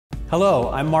Hello,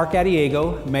 I'm Mark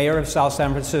Addiego, Mayor of South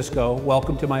San Francisco.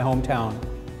 Welcome to my hometown.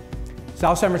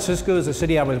 South San Francisco is a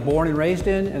city I was born and raised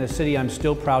in, and a city I'm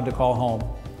still proud to call home.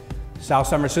 South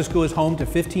San Francisco is home to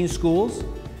 15 schools,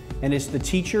 and it's the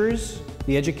teachers,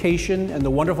 the education, and the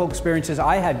wonderful experiences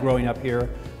I had growing up here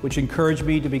which encouraged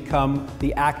me to become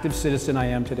the active citizen I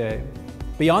am today.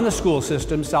 Beyond the school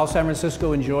system, South San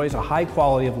Francisco enjoys a high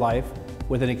quality of life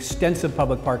with an extensive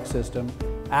public park system,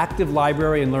 active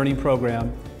library and learning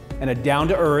program, and a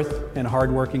down-to-earth and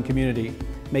hard-working community,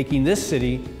 making this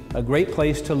city a great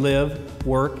place to live,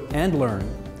 work, and learn.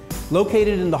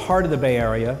 Located in the heart of the Bay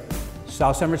Area,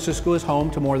 South San Francisco is home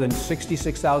to more than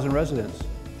 66,000 residents.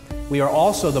 We are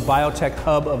also the biotech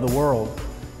hub of the world,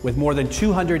 with more than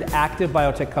 200 active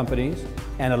biotech companies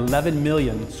and 11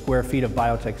 million square feet of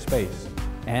biotech space.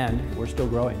 And we're still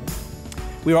growing.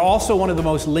 We are also one of the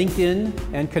most linked in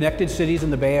and connected cities in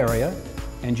the Bay Area,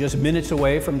 and just minutes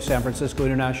away from San Francisco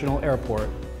International Airport.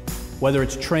 Whether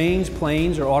it's trains,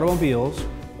 planes, or automobiles,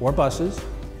 or buses,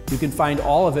 you can find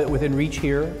all of it within reach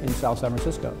here in South San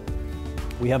Francisco.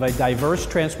 We have a diverse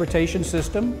transportation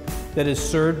system that is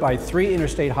served by 3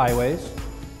 interstate highways,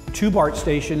 2 BART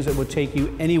stations that will take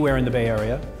you anywhere in the Bay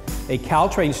Area, a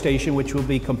Caltrain station which will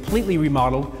be completely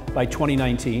remodeled by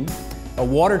 2019, a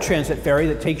water transit ferry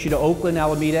that takes you to Oakland,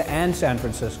 Alameda, and San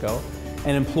Francisco,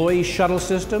 an employee shuttle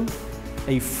system,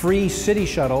 a free city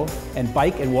shuttle, and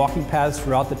bike and walking paths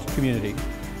throughout the community.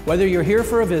 Whether you're here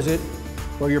for a visit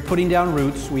or you're putting down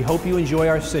roots, we hope you enjoy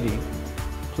our city.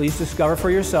 Please discover for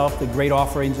yourself the great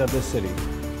offerings of this city.